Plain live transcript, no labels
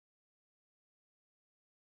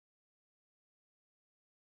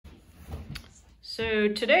So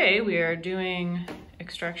today we are doing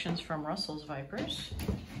extractions from Russell's vipers.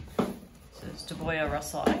 This is Deboia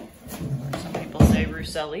russellii, or some people say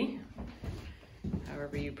Russelli,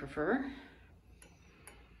 however you prefer.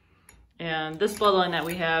 And this bloodline that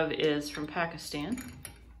we have is from Pakistan.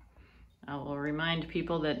 I will remind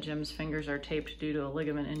people that Jim's fingers are taped due to a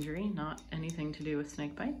ligament injury, not anything to do with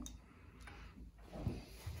snakebite.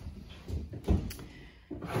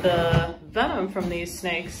 The venom from these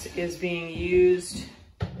snakes is being used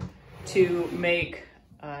to make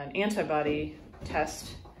an antibody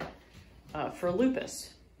test for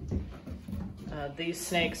lupus. These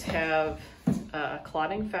snakes have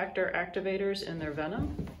clotting factor activators in their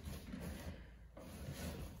venom,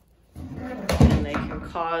 and they can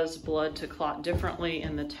cause blood to clot differently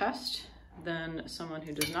in the test than someone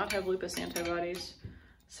who does not have lupus antibodies,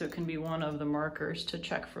 so it can be one of the markers to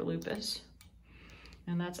check for lupus.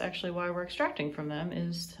 And that's actually why we're extracting from them,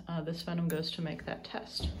 is this venom goes to make that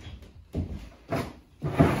test.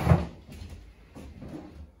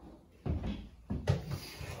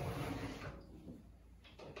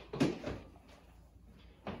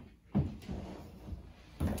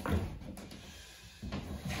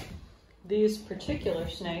 These particular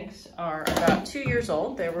snakes are about 2 years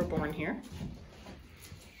old. They were born here.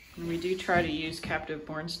 And we do try to use captive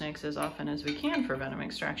born snakes as often as we can for venom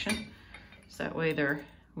extraction. So that way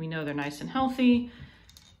we know they're nice and healthy,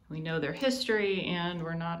 we know their history, and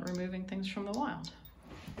we're not removing things from the wild.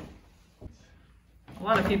 A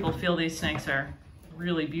lot of people feel these snakes are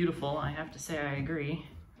really beautiful. I have to say I agree.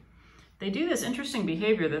 They do this interesting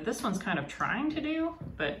behavior that this one's kind of trying to do,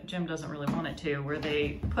 but Jim doesn't really want it to, where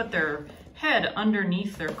they put their head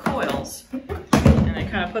underneath their coils, and they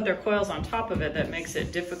kind of put their coils on top of it. That makes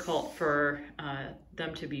it difficult for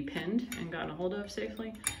them to be pinned and gotten a hold of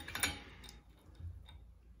safely.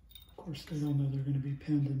 Of course, they don't know they're going to be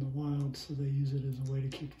pinned in the wild, so they use it as a way to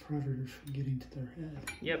keep predators from getting to their head.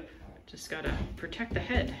 Yep, just gotta protect the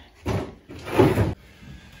head.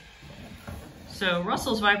 So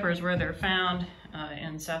Russell's vipers, where they're found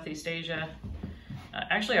in Southeast Asia,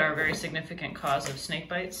 actually are a very significant cause of snake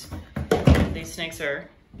bites. These snakes are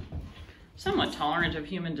somewhat tolerant of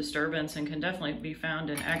human disturbance and can definitely be found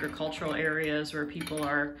in agricultural areas where people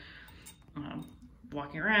are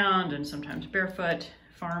walking around and sometimes barefoot,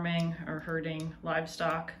 farming or herding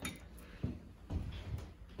livestock.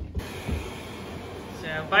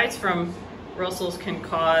 So bites from Russell's can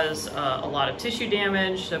cause a lot of tissue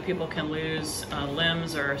damage, so people can lose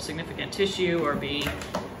limbs or significant tissue, or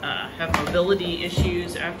have mobility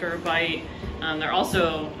issues after a bite. They're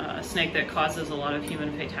also a snake that causes a lot of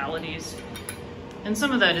human fatalities, and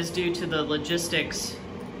some of that is due to the logistics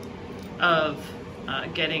of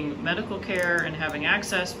getting medical care and having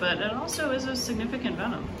access, but it also is a significant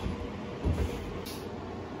venom.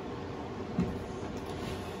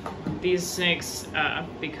 These snakes,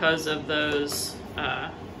 because of those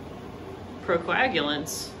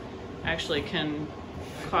procoagulants, actually can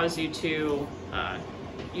cause you to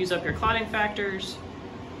use up your clotting factors,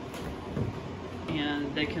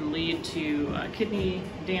 and they can lead to kidney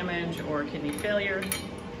damage or kidney failure,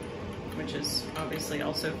 which is obviously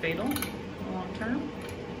also fatal long term.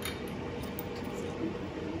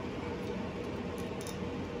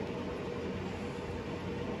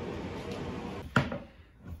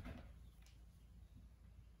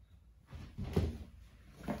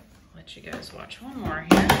 Let you guys watch one more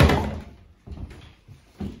here.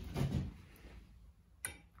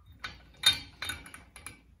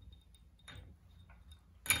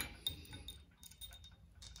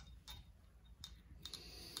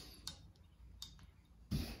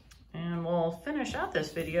 And we'll finish out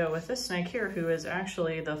this video with this snake here, who is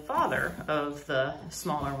actually the father of the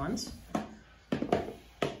smaller ones.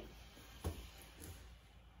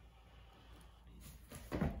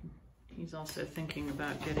 He's also thinking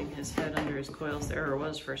about getting his head under his coils there, or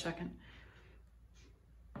was for a second.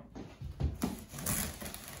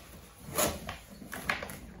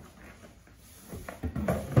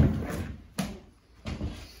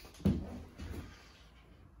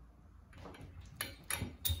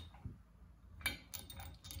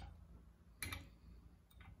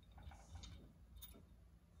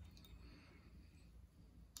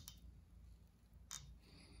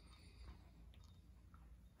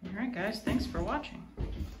 All right, guys, thanks for watching.